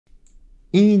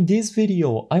In this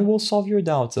video, I will solve your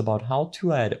doubts about how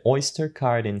to add Oyster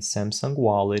card in Samsung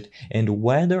Wallet and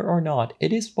whether or not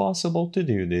it is possible to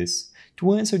do this.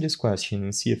 To answer this question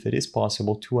and see if it is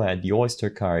possible to add the Oyster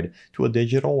card to a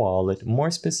digital wallet,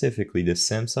 more specifically the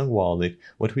Samsung Wallet,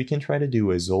 what we can try to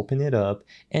do is open it up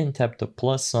and tap the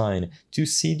plus sign to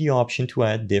see the option to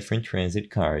add different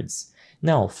transit cards.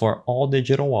 Now, for all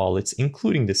digital wallets,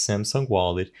 including the Samsung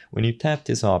Wallet, when you tap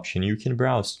this option, you can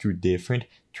browse through different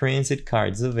transit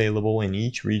cards available in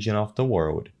each region of the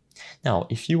world. Now,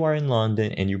 if you are in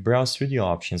London and you browse through the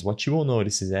options, what you will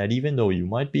notice is that even though you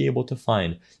might be able to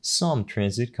find some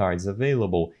transit cards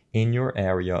available in your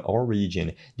area or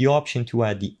region, the option to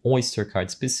add the Oyster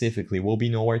card specifically will be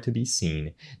nowhere to be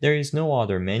seen. There is no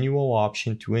other manual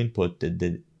option to input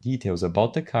the details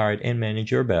about the card and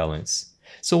manage your balance.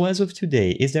 So as of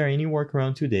today, is there any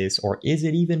workaround to this, or is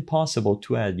it even possible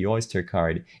to add the Oyster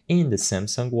card in the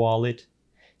Samsung Wallet?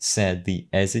 Sadly,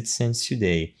 as it stands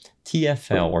today,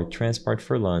 TfL or Transport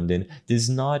for London does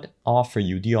not offer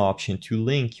you the option to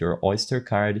link your Oyster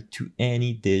card to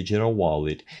any digital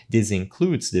wallet. This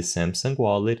includes the Samsung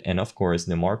Wallet and of course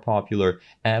the more popular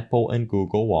Apple and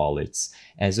Google wallets.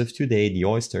 As of today, the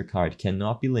Oyster card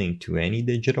cannot be linked to any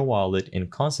digital wallet and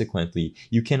consequently,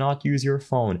 you cannot use your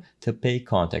phone to pay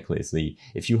contactlessly.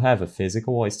 If you have a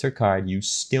physical Oyster card, you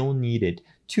still need it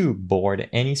to board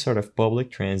any sort of public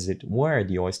transit where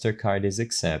the Oyster card is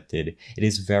accepted. It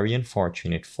is very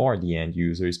unfortunate for the end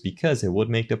users because it would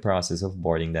make the process of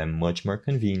boarding them much more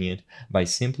convenient by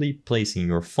simply placing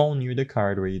your phone near the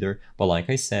card reader, but like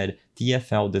I said,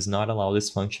 TfL does not allow this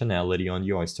functionality on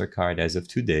the Oyster card as of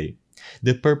today.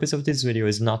 The purpose of this video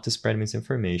is not to spread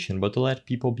misinformation, but to let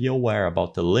people be aware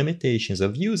about the limitations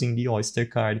of using the Oyster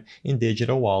card in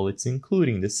digital wallets,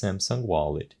 including the Samsung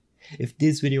Wallet. If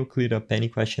this video cleared up any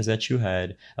questions that you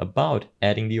had about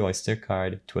adding the Oyster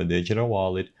card to a digital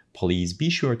wallet, please be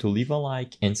sure to leave a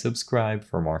like and subscribe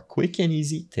for more quick and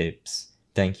easy tips.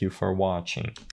 Thank you for watching.